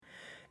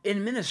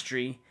In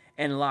ministry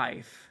and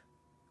life,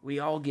 we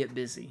all get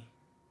busy.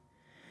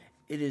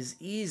 It is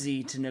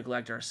easy to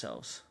neglect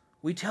ourselves.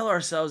 We tell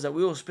ourselves that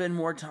we will spend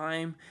more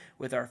time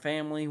with our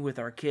family, with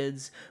our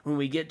kids, when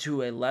we get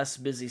to a less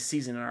busy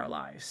season in our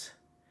lives.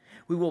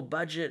 We will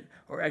budget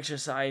or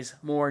exercise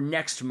more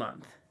next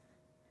month.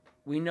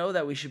 We know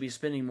that we should be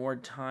spending more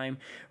time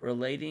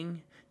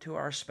relating to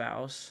our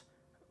spouse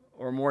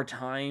or more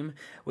time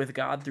with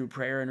God through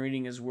prayer and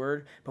reading His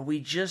Word, but we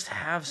just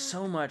have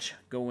so much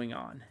going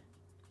on.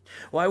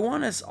 Well, I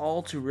want us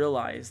all to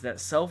realize that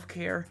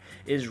self-care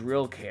is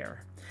real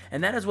care.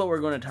 And that is what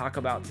we're going to talk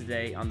about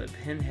today on the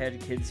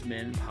Pinhead Kids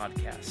Men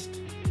podcast.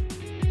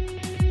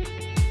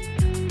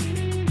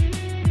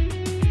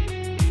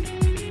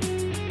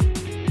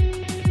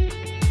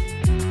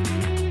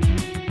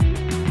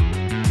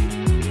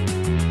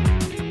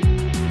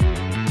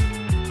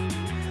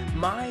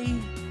 My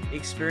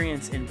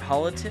experience in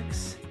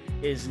politics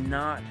is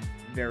not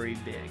very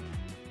big.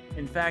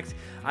 In fact,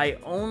 I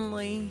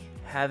only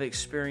have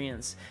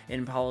experience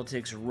in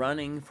politics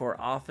running for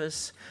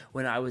office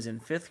when I was in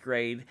 5th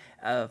grade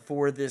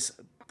for this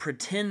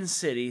pretend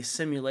city,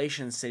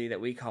 simulation city that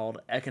we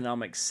called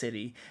Economic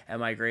City at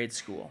my grade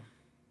school.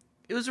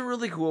 It was a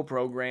really cool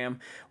program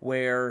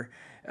where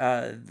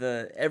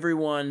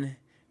everyone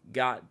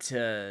got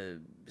to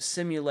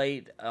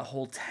simulate a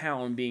whole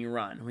town being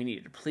run. We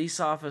needed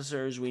police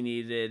officers, we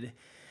needed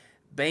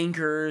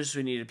bankers,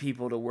 we needed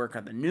people to work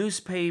on the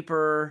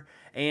newspaper,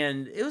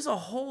 and it was a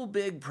whole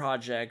big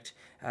project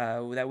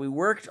that we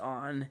worked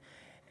on.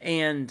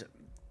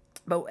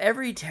 But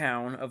every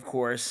town, of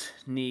course,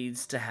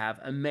 needs to have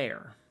a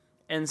mayor.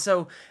 And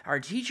so our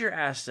teacher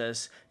asked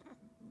us,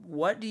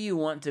 what do you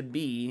want to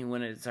be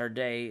when it's our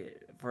day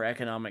for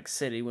Economic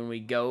City, when we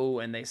go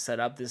and they set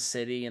up this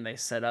city and they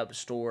set up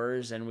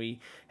stores and we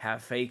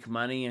have fake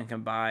money and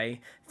can buy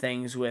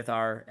things with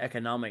our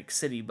Economic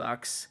City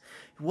bucks?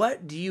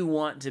 What do you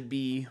want to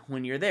be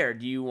when you're there?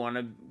 Do you want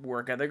to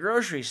work at the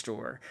grocery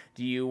store?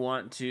 Do you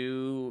want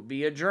to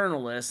be a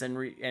journalist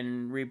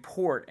and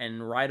report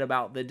and write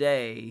about the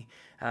day?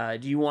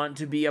 Do you want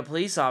to be a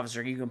police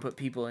officer? You can put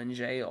people in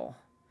jail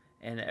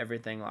and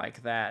everything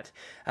like that.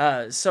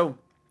 So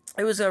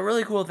it was a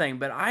really cool thing,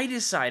 but I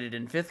decided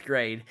in 5th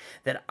grade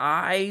that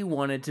I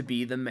wanted to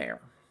be the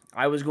mayor.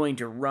 I was going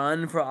to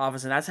run for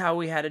office, and that's how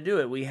we had to do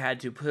it. We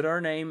had to put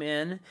our name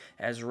in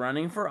as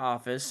running for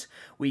office.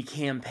 We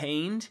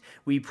campaigned.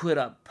 We put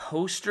up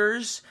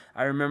posters.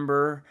 I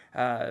remember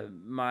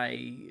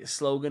my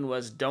slogan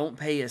was, "Don't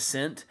pay a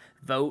cent,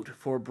 vote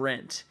for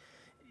Brent."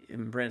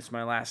 And Brent's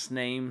my last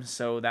name,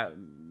 so that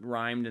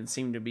rhymed and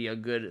seemed to be a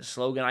good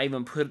slogan. I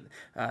even put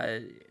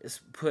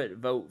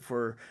vote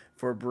for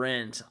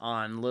Brent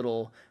on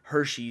little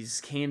Hershey's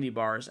candy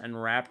bars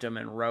and wrapped them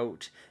and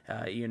wrote,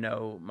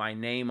 my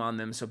name on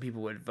them so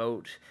people would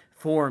vote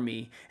for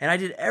me. And I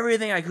did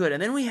everything I could.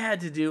 And then we had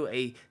to do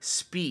a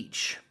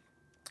speech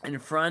in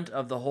front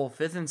of the whole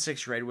 5th and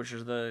 6th grade, which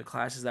are the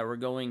classes that were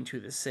going to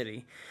the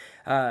city.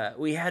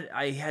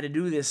 I had to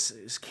do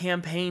this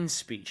campaign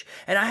speech,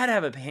 and I had to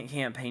have a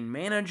campaign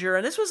manager,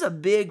 and this was a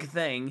big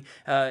thing,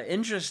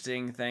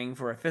 interesting thing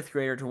for a 5th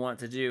grader to want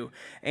to do.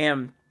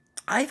 And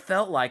I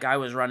felt like I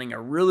was running a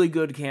really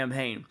good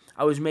campaign.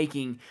 I was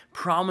making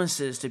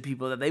promises to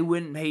people that they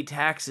wouldn't pay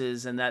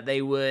taxes and that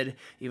they would,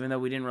 even though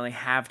we didn't really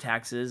have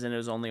taxes and it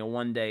was only a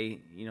one day,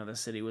 the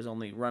city was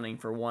only running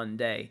for one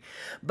day.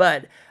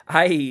 But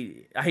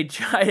I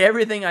tried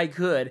everything I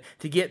could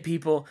to get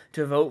people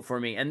to vote for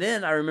me. And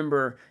then I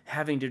remember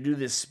having to do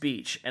this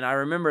speech, and I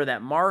remember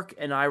that Mark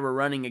and I were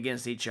running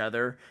against each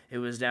other. It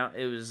was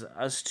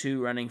us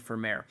two running for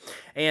mayor.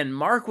 And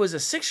Mark was a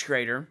 6th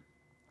grader,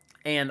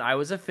 and I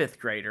was a 5th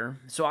grader,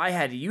 so I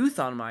had youth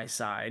on my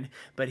side,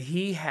 but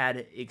he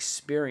had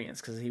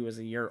experience because he was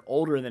a year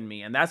older than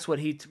me, and that's what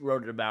he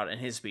wrote about in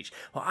his speech.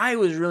 Well, I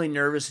was really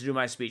nervous to do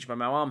my speech, but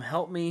my mom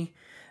helped me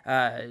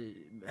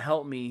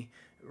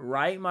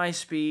write my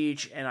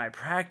speech, and I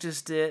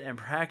practiced it,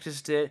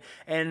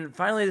 and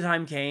finally the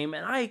time came,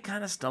 and I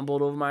kind of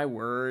stumbled over my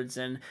words,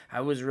 and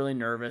I was really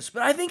nervous,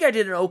 but I think I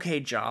did an okay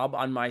job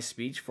on my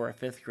speech for a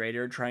 5th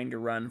grader trying to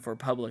run for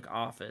public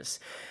office.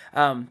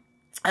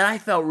 And I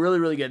felt really,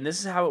 really good. And this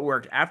is how it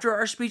worked. After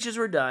our speeches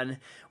were done,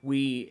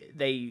 we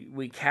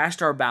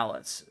cast our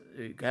ballots,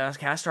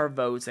 cast our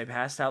votes. They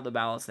passed out the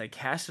ballots. They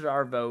casted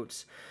our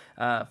votes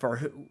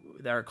for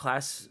our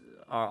class.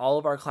 All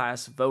of our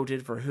class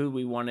voted for who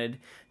we wanted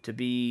to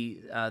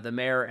be the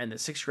mayor, and the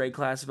 6th grade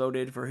class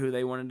voted for who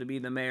they wanted to be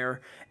the mayor.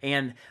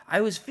 And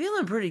I was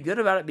feeling pretty good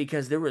about it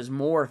because there was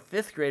more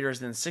 5th graders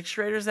than 6th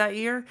graders that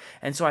year.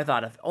 And so I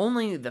thought, if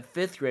only the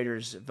 5th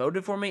graders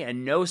voted for me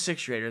and no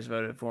 6th graders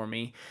voted for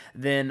me,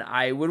 then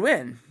I would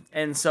win.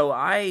 And so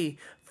I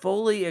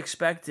fully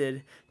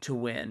expected to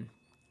win.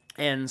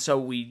 And so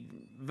we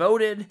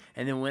voted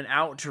and then went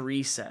out to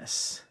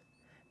recess.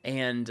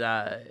 And,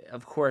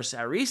 of course,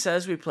 at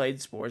recess, we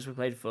played sports. We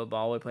played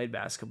football. We played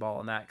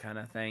basketball and that kind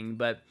of thing.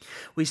 But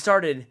we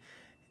started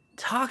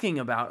talking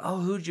about,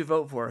 who'd you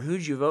vote for?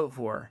 Who'd you vote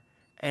for?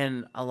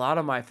 And a lot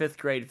of my fifth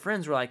grade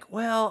friends were like,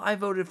 well, I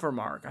voted for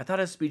Mark. I thought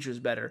his speech was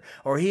better.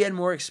 Or he had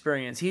more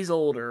experience. He's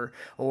older.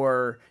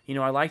 Or,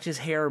 I liked his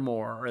hair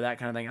more, or that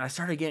kind of thing. And I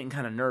started getting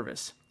kind of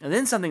nervous. And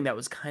then something that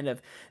was kind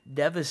of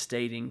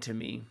devastating to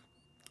me,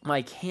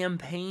 my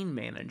campaign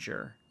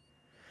manager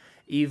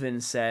even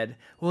said,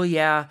 well,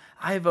 yeah,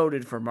 I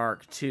voted for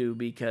Mark too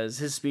because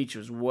his speech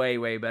was way,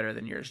 way better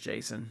than yours,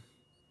 Jason.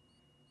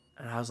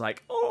 And I was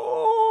like,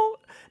 oh,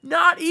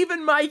 not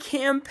even my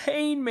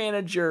campaign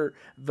manager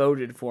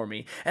voted for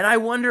me. And I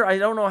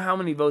don't know how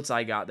many votes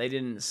I got. They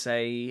didn't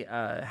say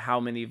how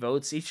many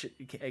votes each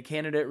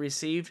candidate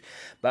received.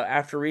 But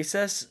after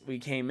recess, we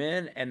came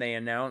in and they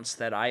announced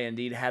that I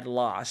indeed had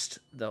lost.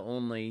 The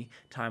only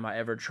time I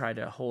ever tried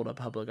to hold a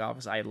public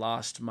office, I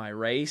lost my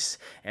race.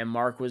 And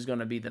Mark was going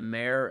to be the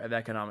mayor of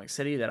Economic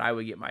City, that I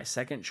would get my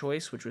second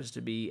choice, which was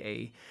to be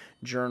a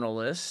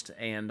journalist.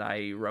 And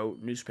I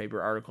wrote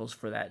newspaper articles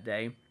for that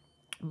day.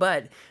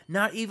 But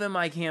not even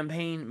my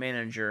campaign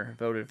manager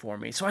voted for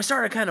me. So I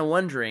started kind of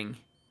wondering,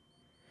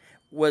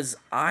 was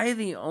I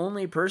the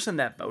only person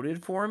that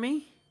voted for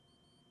me?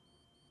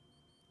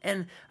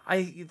 And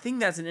I think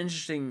that's an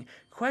interesting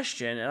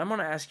question, and I'm going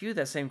to ask you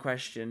that same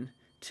question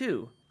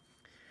too.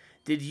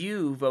 Did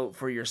you vote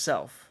for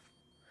yourself?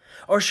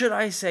 Or should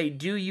I say,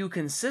 do you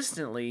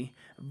consistently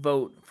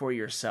vote for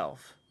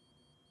yourself?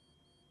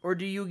 Or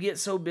do you get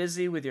so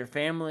busy with your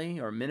family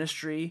or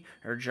ministry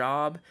or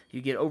job, you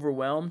get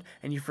overwhelmed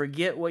and you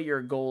forget what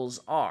your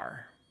goals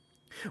are?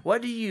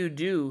 What do you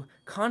do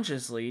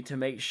consciously to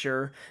make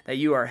sure that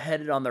you are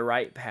headed on the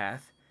right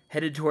path,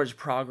 headed towards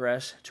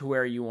progress to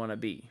where you want to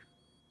be?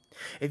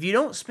 If you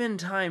don't spend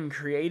time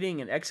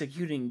creating and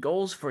executing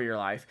goals for your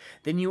life,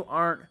 then you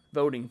aren't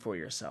voting for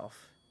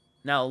yourself.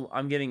 Now,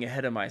 I'm getting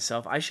ahead of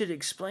myself. I should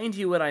explain to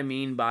you what I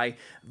mean by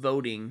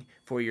voting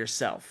for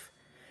yourself.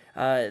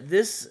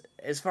 This,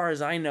 as far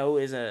as I know,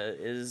 is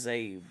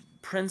a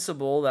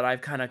principle that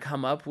I've kind of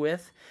come up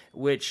with,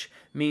 which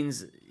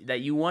means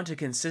that you want to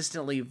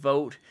consistently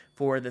vote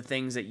for the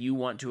things that you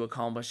want to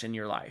accomplish in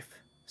your life.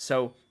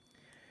 So,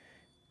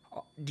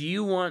 do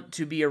you want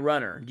to be a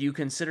runner? Do you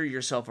consider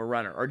yourself a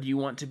runner? Or do you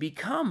want to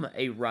become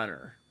a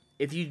runner?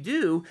 If you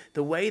do,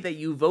 the way that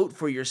you vote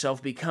for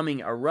yourself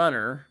becoming a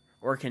runner,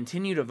 or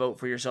continue to vote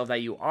for yourself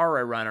that you are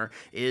a runner,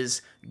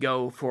 is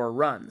go for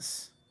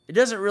runs. It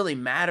doesn't really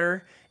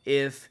matter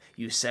if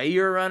you say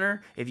you're a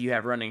runner, if you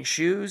have running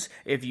shoes,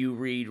 if you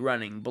read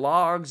running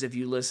blogs, if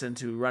you listen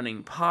to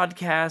running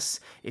podcasts,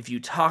 if you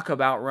talk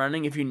about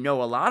running, if you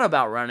know a lot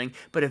about running,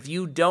 but if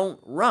you don't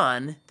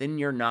run, then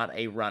you're not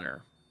a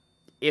runner.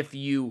 If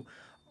you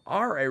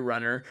are a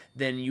runner,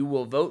 then you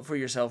will vote for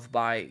yourself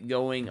by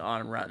going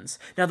on runs.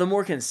 Now, the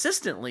more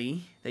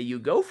consistently that you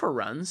go for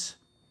runs,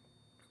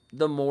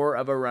 the more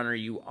of a runner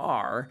you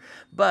are.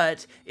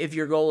 But if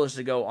your goal is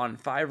to go on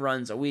 5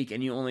 runs a week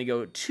and you only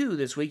go 2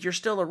 this week, you're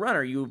still a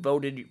runner. You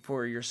voted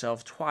for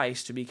yourself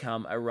twice to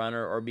become a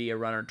runner or be a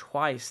runner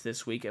twice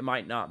this week. It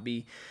might not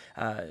be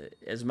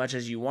as much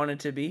as you want it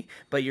to be,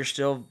 but you're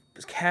still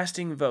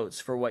casting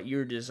votes for what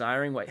you're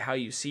desiring, how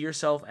you see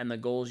yourself, and the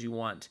goals you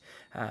want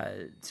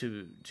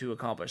to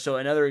accomplish. So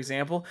another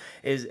example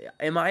is,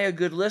 am I a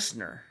good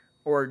listener?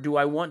 Or do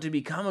I want to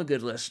become a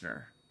good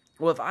listener?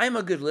 Well, if I'm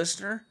a good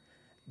listener,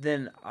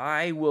 then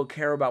I will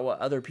care about what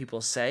other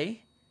people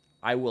say.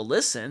 I will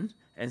listen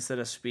instead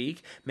of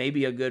speak.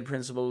 Maybe a good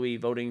principle would be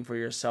voting for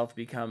yourself,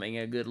 becoming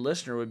a good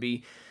listener would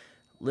be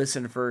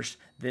listen first,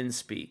 then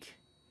speak.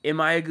 Am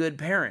I a good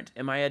parent?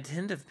 Am I an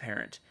attentive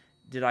parent?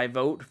 Did I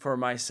vote for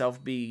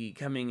myself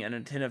becoming an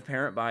attentive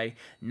parent by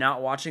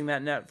not watching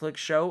that Netflix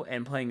show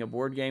and playing a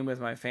board game with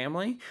my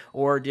family?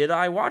 Or did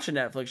I watch a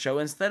Netflix show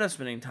instead of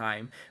spending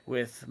time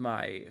with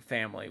my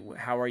family?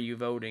 How are you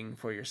voting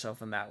for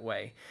yourself in that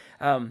way?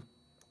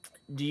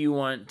 Do you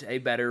want a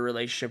better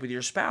relationship with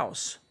your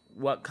spouse?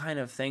 What kind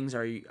of things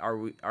are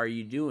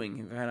you doing?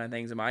 What kind of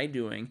things am I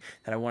doing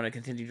that I want to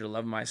continue to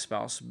love my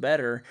spouse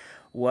better?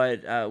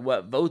 What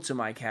votes am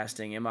I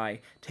casting? Am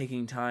I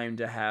taking time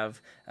to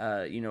have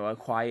a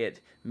quiet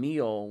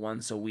meal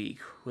once a week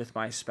with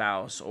my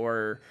spouse,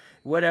 or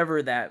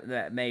whatever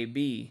that may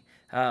be?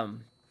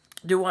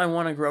 Do I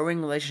want a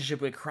growing relationship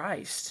with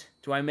Christ?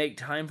 Do I make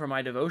time for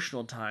my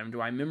devotional time?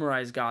 Do I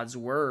memorize God's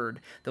word?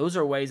 Those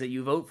are ways that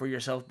you vote for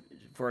yourself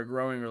for a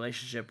growing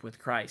relationship with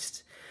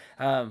Christ.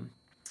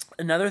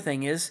 Another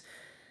thing is,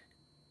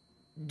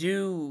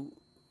 do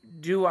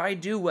I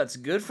do what's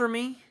good for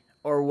me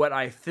or what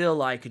I feel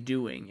like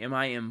doing? Am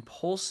I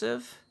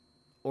impulsive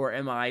or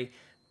am I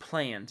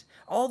planned?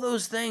 All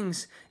those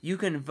things you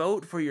can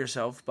vote for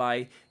yourself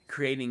by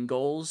creating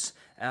goals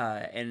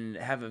and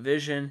have a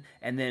vision,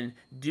 and then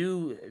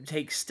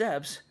take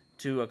steps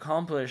to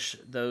accomplish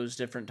those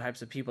different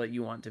types of people that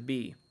you want to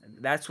be.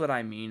 That's what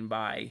I mean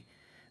by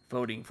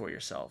voting for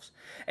yourselves.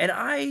 And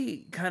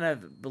I kind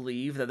of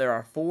believe that there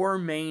are 4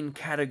 main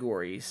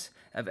categories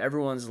of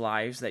everyone's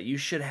lives that you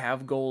should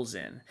have goals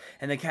in.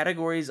 And the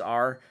categories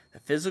are the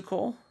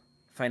physical,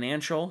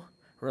 financial,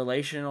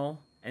 relational,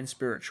 and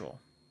spiritual.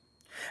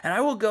 And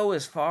I will go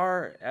as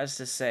far as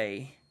to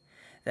say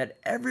that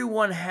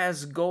everyone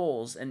has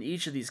goals in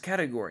each of these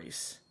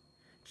categories.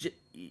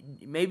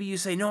 Maybe you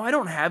say, no, I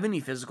don't have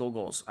any physical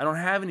goals. I don't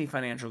have any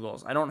financial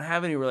goals. I don't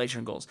have any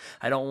relational goals.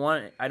 I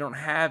don't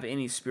have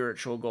any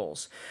spiritual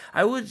goals.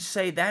 I would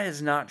say that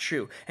is not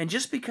true. And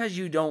just because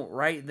you don't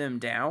write them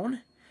down,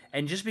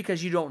 and just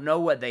because you don't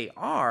know what they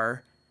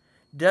are,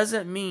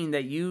 doesn't mean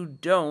that you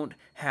don't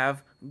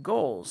have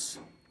goals.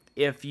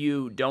 If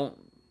you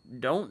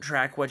don't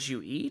track what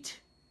you eat,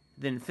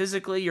 then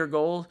physically your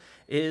goal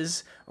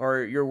is,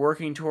 or you're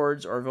working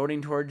towards or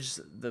voting towards,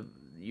 the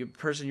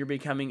person you're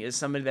becoming is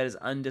somebody that is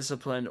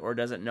undisciplined or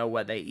doesn't know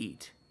what they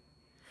eat.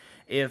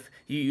 If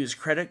you use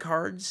credit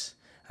cards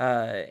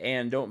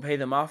and don't pay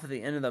them off at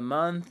the end of the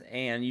month,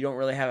 and you don't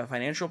really have a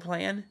financial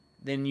plan,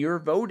 then you're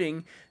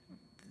voting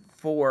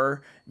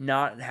for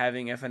not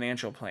having a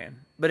financial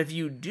plan. But if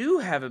you do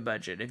have a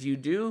budget, if you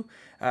do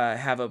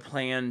have a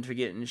plan to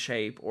get in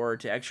shape or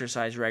to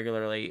exercise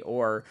regularly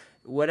or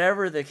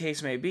whatever the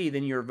case may be,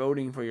 then you're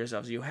voting for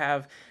yourselves. You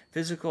have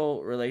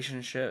physical,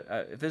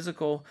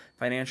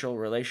 financial,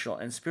 relational,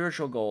 and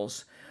spiritual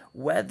goals,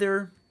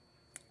 whether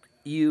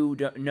you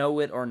don't know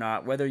it or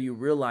not, whether you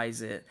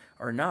realize it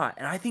or not.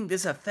 And I think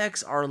this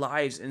affects our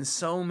lives in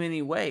so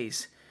many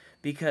ways,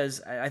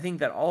 because I think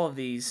that all of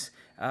these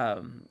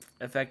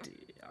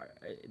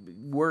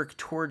work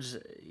towards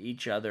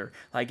each other.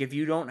 Like if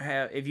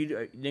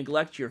you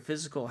neglect your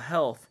physical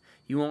health,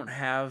 you won't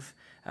have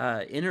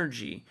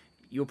energy.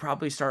 You'll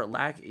probably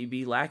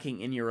be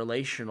lacking in your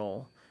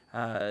relational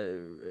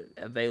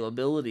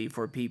availability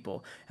for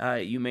people.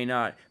 You may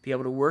not be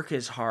able to work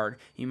as hard.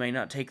 You may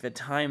not take the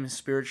time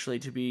spiritually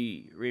to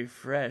be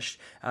refreshed,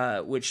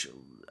 which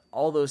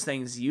all those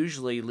things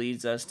usually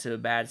leads us to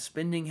bad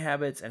spending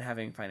habits and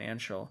having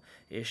financial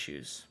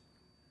issues.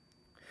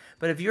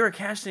 But if you're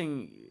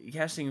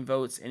casting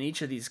votes in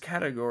each of these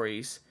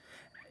categories,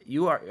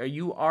 you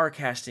are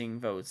casting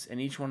votes in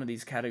each one of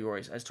these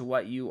categories as to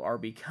what you are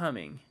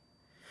becoming.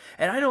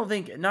 And I don't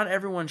think, not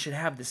everyone should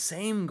have the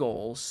same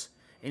goals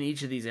in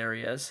each of these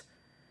areas,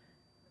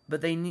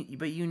 but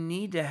you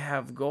need to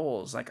have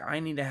goals. Like I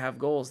need to have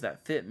goals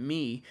that fit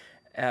me,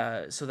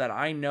 so that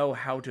I know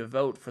how to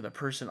vote for the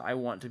person I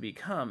want to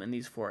become in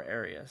these 4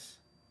 areas.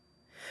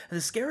 And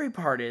the scary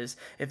part is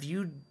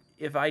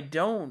if I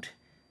don't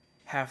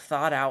have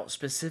thought out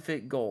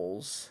specific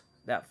goals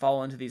that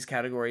fall into these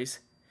categories,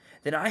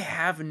 then I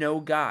have no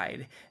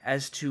guide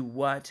as to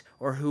what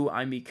or who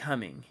I'm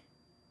becoming.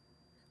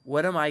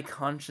 What am I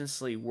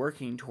consciously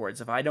working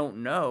towards? If I don't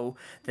know,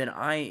 then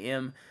I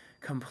am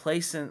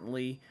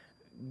complacently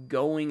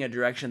going a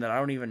direction that I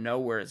don't even know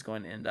where it's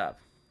going to end up.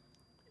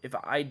 If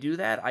I do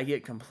that, I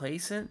get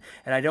complacent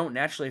and I don't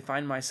naturally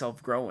find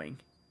myself growing.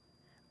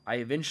 I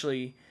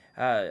eventually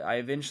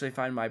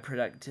find my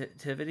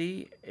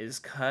productivity is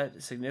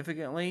cut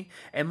significantly,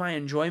 and my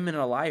enjoyment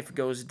of life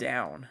goes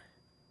down.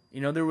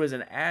 There was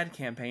an ad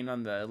campaign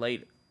on the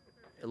late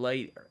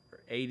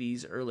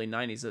 80s, early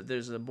 90s that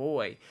there's a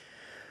boy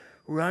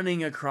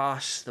running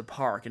across the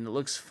park, and it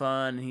looks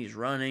fun. He's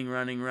running,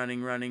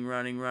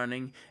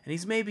 and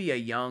he's maybe a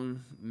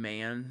young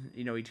man.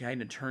 He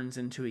kind of turns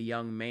into a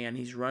young man.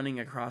 He's running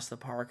across the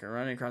park,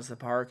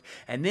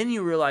 and then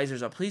you realize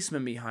there's a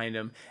policeman behind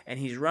him, and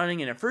he's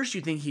running, and at first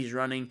you think he's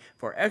running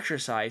for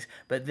exercise,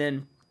 but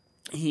then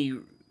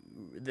the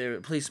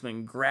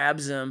policeman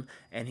grabs him,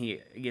 and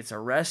he gets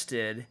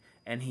arrested,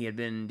 and he had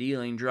been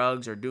dealing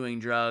drugs or doing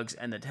drugs,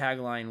 and the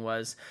tagline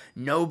was,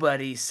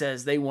 "Nobody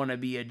says they want to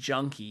be a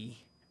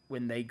junkie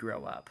when they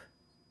grow up."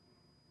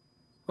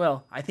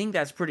 Well, I think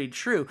that's pretty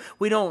true.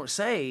 We don't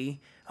say,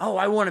 oh,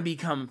 I want to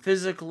become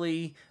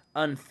physically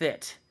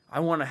unfit.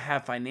 I want to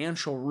have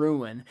financial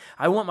ruin.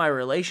 I want my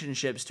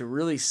relationships to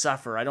really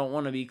suffer. I don't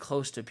want to be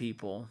close to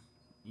people.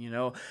 We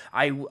don't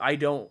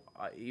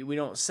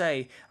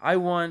say, I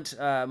want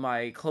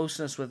my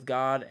closeness with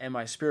God and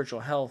my spiritual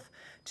health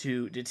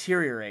to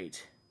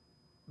deteriorate.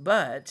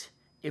 But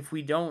if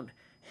we don't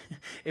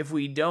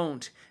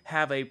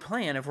have a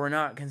plan, if we're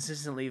not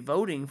consistently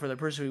voting for the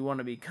person we want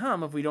to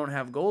become, if we don't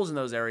have goals in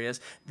those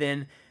areas,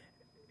 then,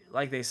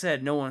 like they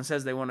said, no one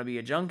says they want to be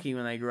a junkie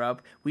when they grow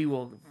up. We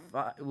will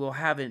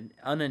have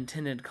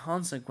unintended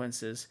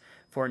consequences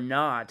for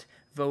not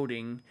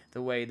voting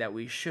the way that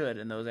we should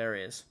in those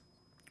areas.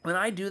 When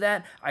I do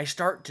that, I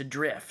start to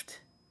drift.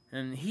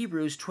 And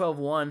Hebrews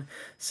 12:1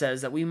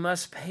 says that we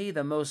must pay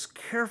the most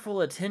careful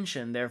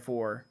attention,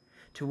 therefore,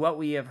 to what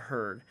we have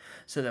heard,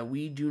 so that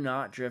we do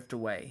not drift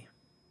away.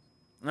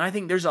 And I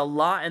think there's a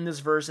lot in this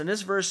verse, and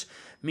this verse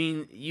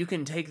you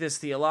can take this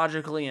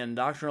theologically and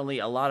doctrinally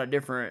a lot of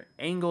different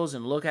angles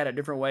and look at it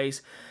different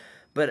ways,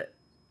 but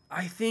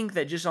I think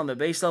that just on the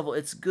base level,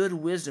 it's good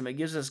wisdom. It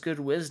gives us good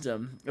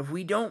wisdom. If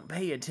we don't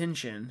pay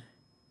attention,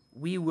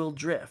 we will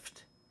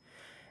drift.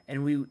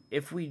 And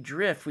if we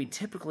drift, we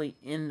typically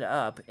end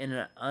up in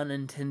an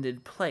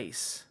unintended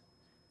place,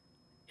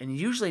 and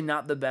usually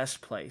not the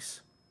best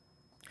place.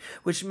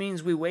 Which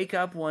means we wake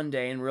up one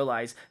day and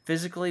realize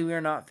physically we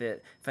are not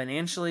fit,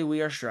 financially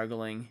we are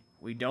struggling,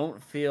 we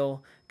don't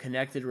feel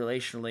connected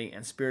relationally,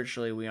 and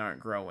spiritually we aren't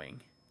growing.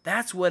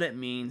 That's what it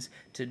means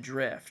to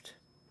drift.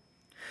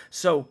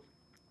 So,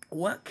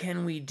 what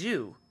can we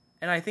do?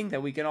 And I think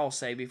that we can all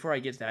say, before I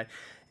get to that,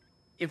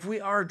 if we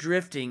are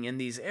drifting in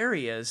these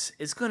areas,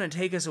 it's going to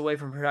take us away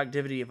from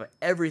productivity of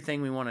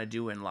everything we want to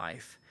do in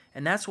life.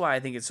 And that's why I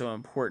think it's so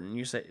important.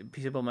 You say,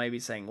 people might be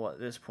saying, well, at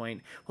this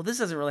point, well, this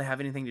doesn't really have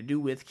anything to do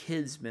with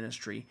kids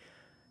ministry,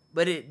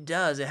 but it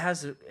does. It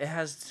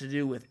has to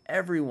do with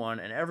everyone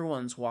and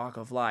everyone's walk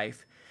of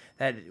life.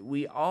 That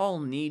we all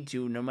need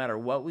to, no matter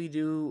what we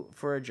do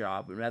for a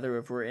job, no matter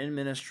if we're in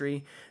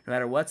ministry, no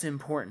matter what's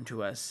important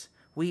to us,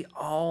 we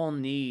all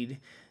need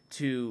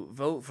to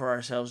vote for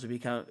ourselves to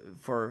become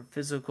for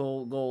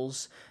physical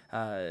goals,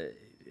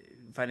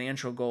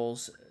 financial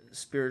goals,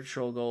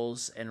 spiritual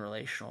goals, and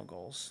relational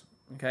goals.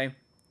 Okay?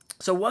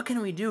 So what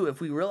can we do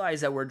if we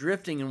realize that we're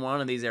drifting in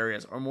one of these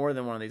areas or more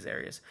than one of these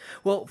areas?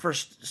 Well, for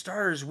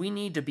starters, we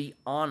need to be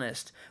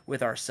honest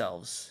with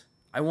ourselves.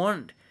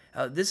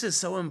 This is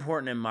so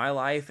important in my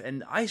life,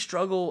 and I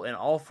struggle in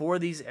all four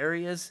of these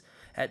areas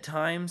at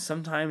times,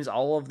 sometimes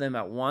all of them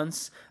at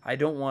once. I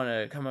don't want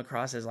to come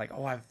across as like,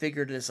 oh, I've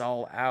figured this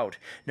all out.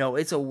 No,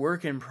 it's a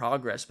work in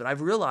progress, but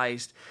I've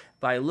realized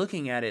by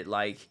looking at it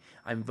like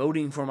I'm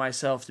voting for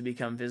myself to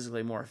become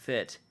physically more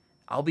fit,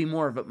 I'll be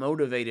more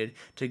motivated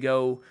to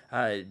go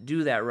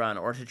do that run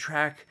or to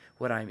track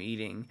what I'm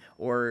eating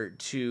or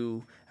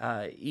to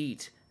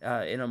eat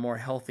in a more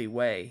healthy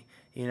way.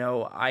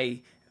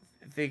 I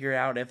figure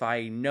out if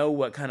I know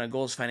what kind of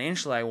goals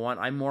financially I want,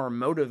 I'm more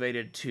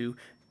motivated to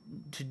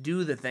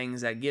do the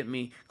things that get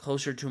me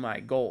closer to my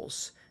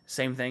goals.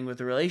 Same thing with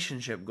the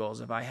relationship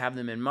goals. If I have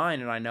them in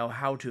mind and I know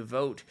how to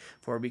vote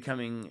for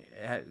becoming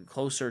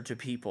closer to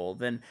people,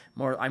 then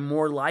I'm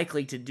more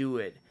likely to do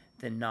it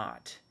than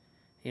not.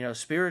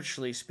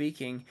 Spiritually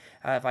speaking,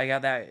 if I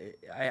got that,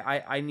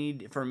 I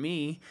need, for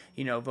me,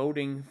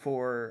 voting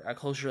for a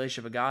close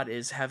relationship with God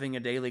is having a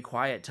daily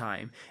quiet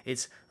time.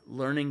 It's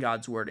learning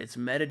God's word. It's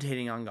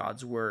meditating on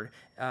God's word.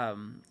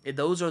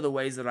 Those are the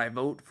ways that I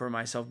vote for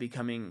myself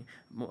becoming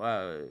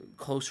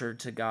closer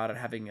to God and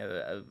having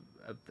a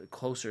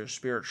closer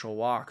spiritual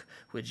walk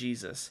with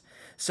Jesus.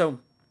 So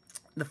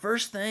the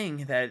first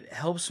thing that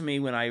helps me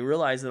when I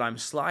realize that I'm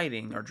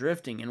sliding or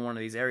drifting in one of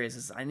these areas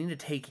is I need to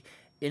take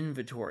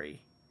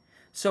inventory.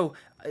 So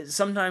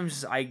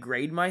sometimes I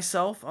grade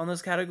myself on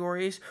those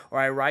categories, or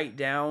I write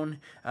down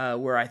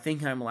where I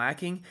think I'm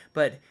lacking.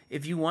 But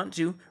if you want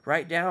to,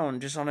 write down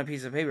just on a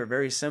piece of paper,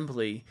 very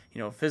simply,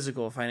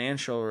 physical,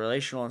 financial,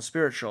 relational, and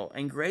spiritual,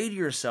 and grade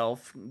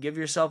yourself. Give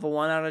yourself a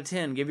 1 out of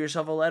 10. Give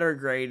yourself a letter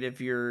grade if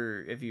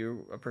you're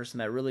a person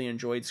that really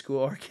enjoyed school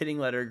or getting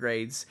letter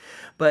grades.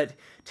 But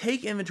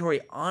take inventory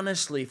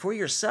honestly for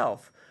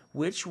yourself.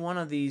 Which one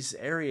of these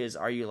areas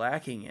are you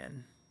lacking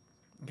in?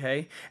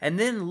 Okay, and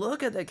then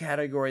look at the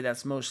category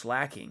that's most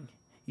lacking.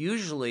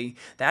 Usually,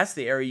 that's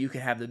the area you can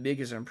have the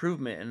biggest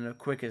improvement in the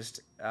quickest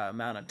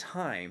amount of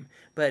time.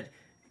 But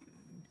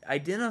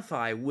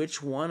identify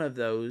which one of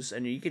those,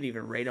 and you could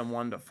even rate them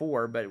 1 to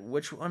 4, but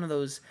which one of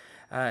those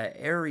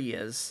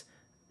areas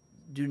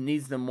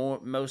needs the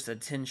most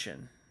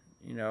attention,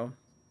 And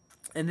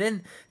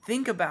then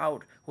think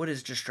about what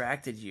has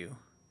distracted you.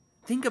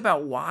 Think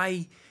about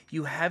why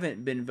you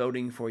haven't been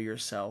voting for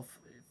yourself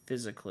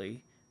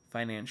physically,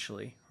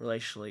 financially,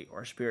 relationally,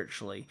 or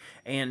spiritually,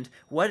 and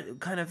what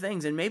kind of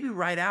things, and maybe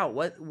write out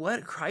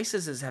what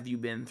crises have you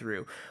been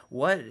through,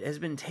 what has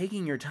been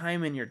taking your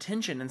time and your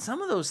attention, and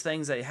some of those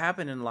things that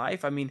happen in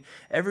life. I mean,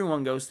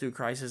 everyone goes through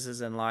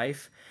crises in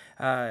life.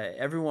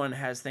 Everyone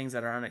has things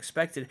that are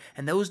unexpected,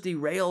 and those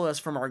derail us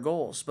from our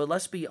goals. But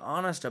let's be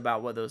honest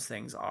about what those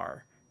things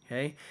are,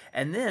 okay?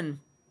 And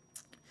then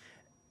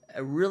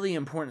a really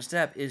important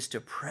step is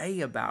to pray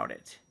about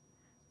it.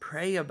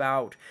 Pray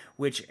about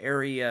which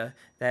area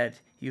that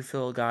you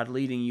feel God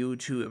leading you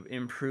to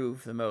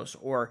improve the most,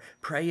 or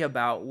pray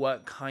about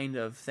what kind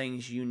of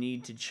things you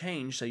need to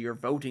change so you're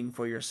voting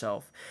for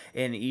yourself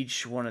in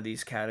each one of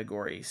these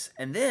categories.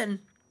 And then,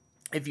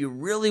 if you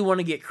really want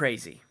to get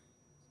crazy,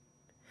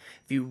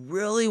 if you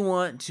really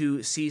want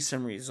to see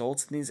some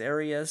results in these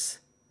areas,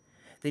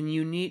 then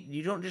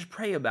you don't just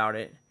pray about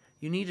it.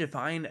 You need to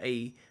find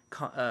a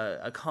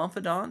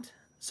confidant,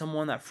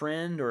 that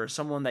friend or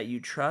someone that you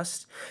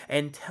trust,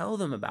 and tell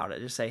them about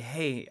it. Just say,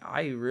 hey,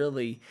 I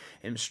really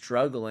am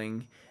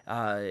struggling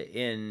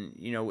in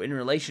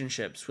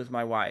relationships with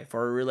my wife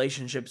or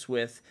relationships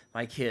with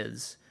my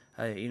kids,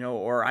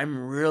 or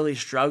I'm really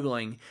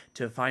struggling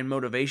to find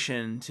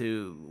motivation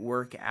to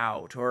work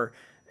out, or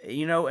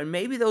and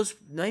maybe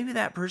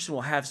that person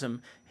will have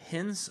some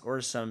hints or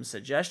some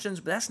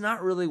suggestions, but that's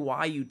not really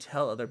why you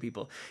tell other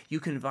people. You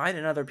can invite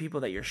in other people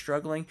that you're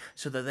struggling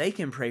so that they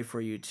can pray for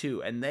you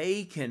too, and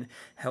they can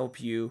help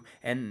you,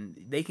 and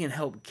they can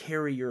help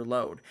carry your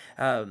load.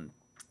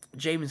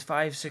 James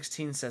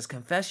 5:16 says,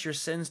 confess your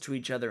sins to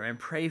each other and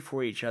pray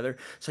for each other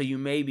so you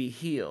may be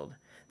healed.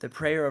 The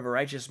prayer of a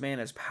righteous man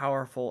is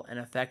powerful and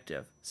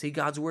effective. See,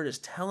 God's word is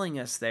telling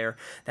us there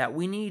that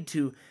we need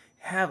to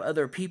have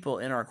other people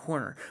in our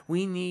corner.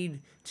 We need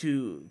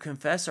to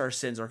confess our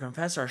sins or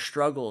confess our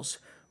struggles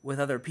with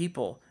other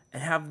people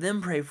and have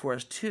them pray for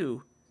us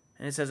too.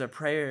 And it says the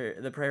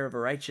prayer of a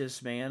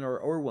righteous man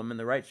or woman,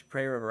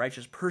 prayer of a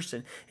righteous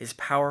person is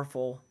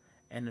powerful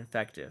and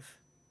effective.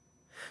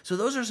 So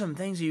those are some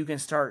things that you can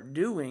start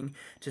doing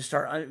to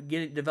start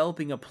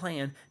developing a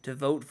plan to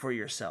vote for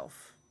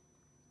yourself.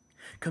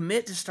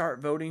 Commit to start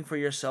voting for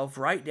yourself.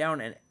 Write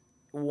down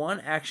one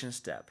action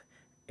step,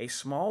 a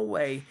small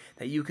way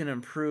that you can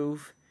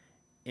improve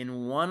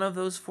in one of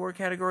those 4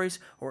 categories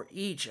or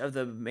each of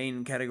the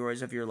main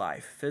categories of your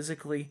life: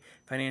 physically,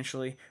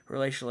 financially,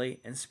 relationally,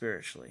 and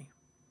spiritually.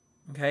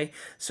 Okay?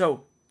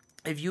 So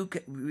if you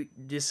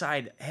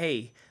decide,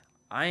 hey,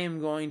 I am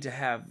going to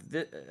have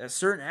a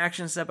certain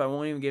action step. I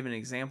won't even give any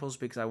examples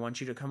because I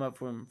want you to come up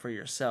with them for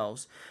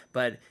yourselves.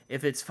 But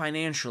if it's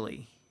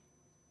financially,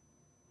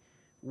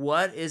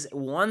 what is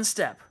one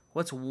step?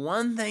 What's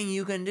one thing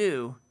you can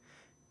do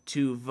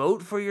to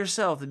vote for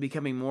yourself to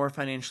becoming more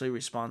financially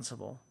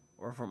responsible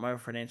or more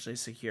financially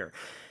secure?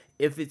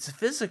 If it's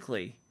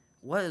physically,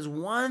 what is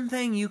one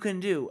thing you can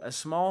do, a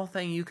small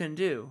thing you can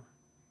do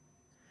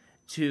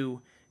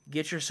to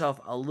get yourself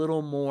a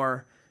little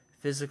more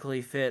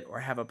physically fit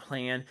or have a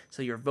plan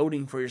so you're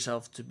voting for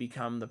yourself to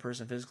become the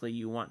person physically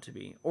you want to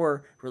be,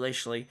 or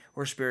relationally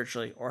or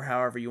spiritually, or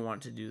however you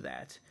want to do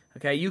that.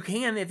 Okay, you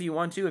can, if you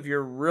want to, if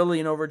you're really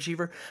an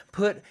overachiever,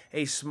 put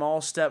a small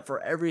step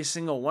for every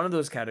single one of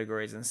those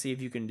categories and see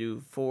if you can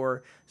do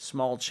 4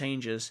 small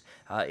changes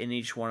in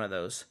each one of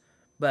those.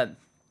 But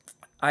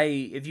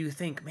if you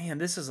think, man,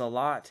 this is a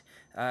lot,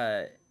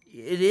 it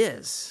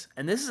is.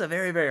 And this is a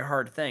very, very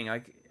hard thing.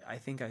 I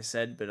think I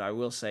said, but I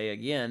will say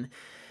again,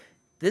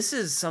 this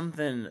is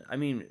something,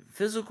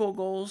 physical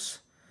goals,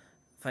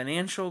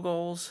 financial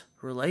goals,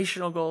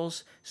 relational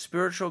goals,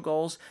 spiritual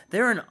goals,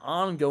 they're an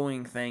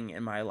ongoing thing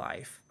in my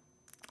life.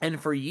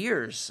 And for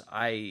years,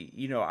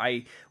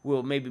 I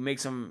will maybe make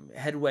some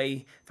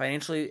headway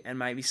financially and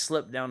maybe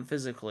slip down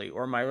physically,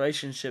 or my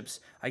relationships,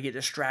 I get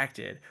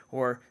distracted,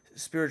 or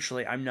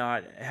spiritually, I'm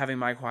not having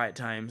my quiet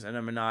times and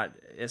I'm not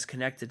as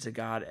connected to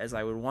God as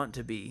I would want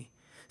to be.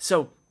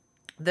 So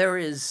there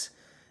is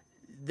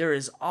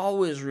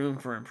always room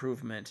for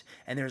improvement,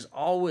 and there's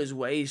always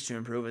ways to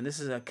improve, and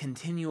this is a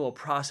continual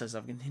process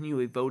of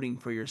continually voting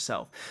for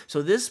yourself.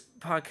 So this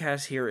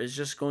podcast here is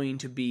just going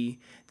to be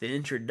the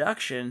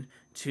introduction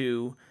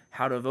to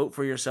how to vote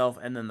for yourself,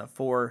 and then the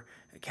 4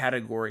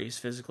 categories: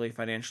 physically,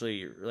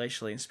 financially,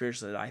 relationally, and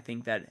spiritually, that I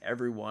think that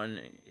everyone,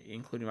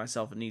 including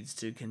myself, needs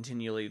to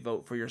continually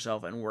vote for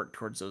yourself and work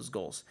towards those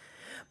goals.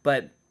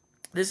 But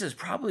this is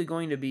probably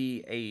going to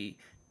be a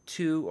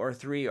 2 or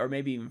 3 or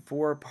maybe even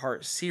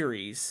 4-part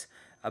series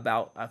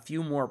about a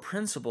few more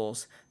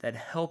principles that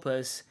help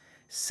us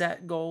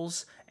set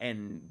goals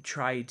and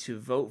try to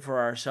vote for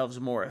ourselves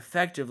more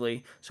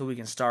effectively so we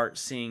can start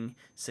seeing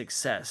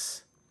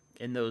success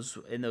in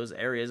those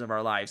areas of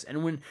our lives.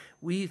 And when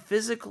we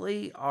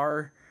physically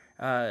are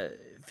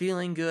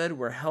feeling good,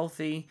 we're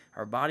healthy,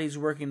 our body's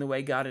working the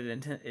way God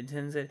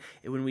intends it,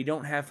 and when we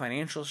don't have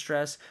financial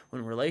stress,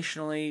 when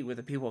relationally with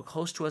the people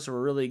close to us we're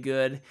really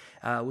good,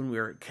 when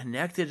we're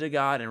connected to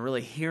God and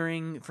really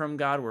hearing from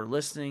God, we're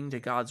listening to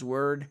God's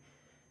word,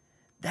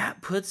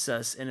 that puts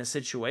us in a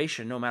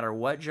situation, no matter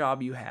what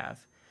job you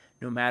have,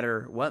 no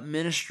matter what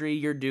ministry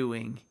you're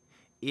doing,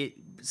 it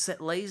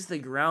lays the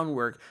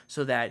groundwork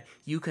so that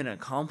you can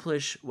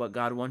accomplish what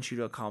God wants you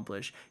to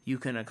accomplish. You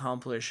can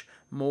accomplish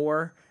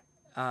more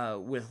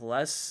with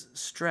less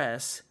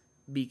stress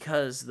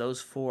because those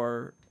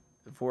 4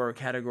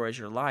 categories of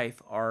your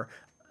life are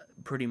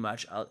pretty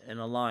much in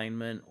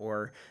alignment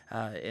or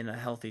in a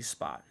healthy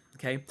spot.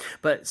 Okay,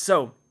 but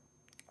so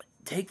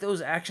take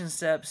those action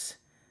steps.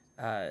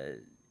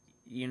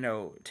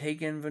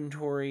 Take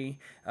inventory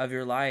of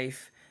your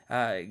life.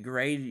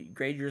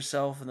 Grade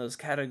yourself in those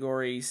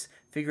categories.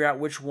 Figure out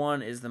which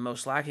one is the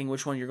most lacking,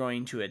 which one you're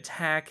going to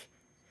attack.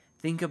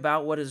 Think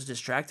about what has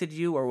distracted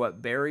you or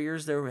what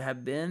barriers there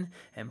have been,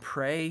 and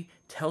pray,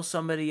 tell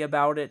somebody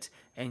about it,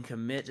 and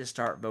commit to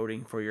start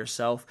voting for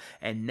yourself.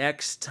 And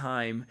next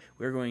time,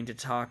 we're going to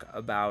talk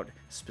about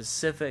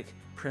specific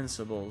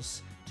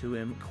principles to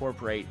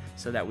incorporate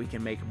so that we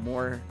can make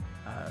more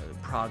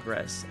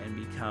progress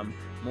and become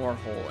more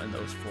whole in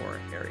those 4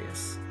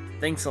 areas.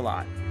 Thanks a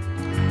lot.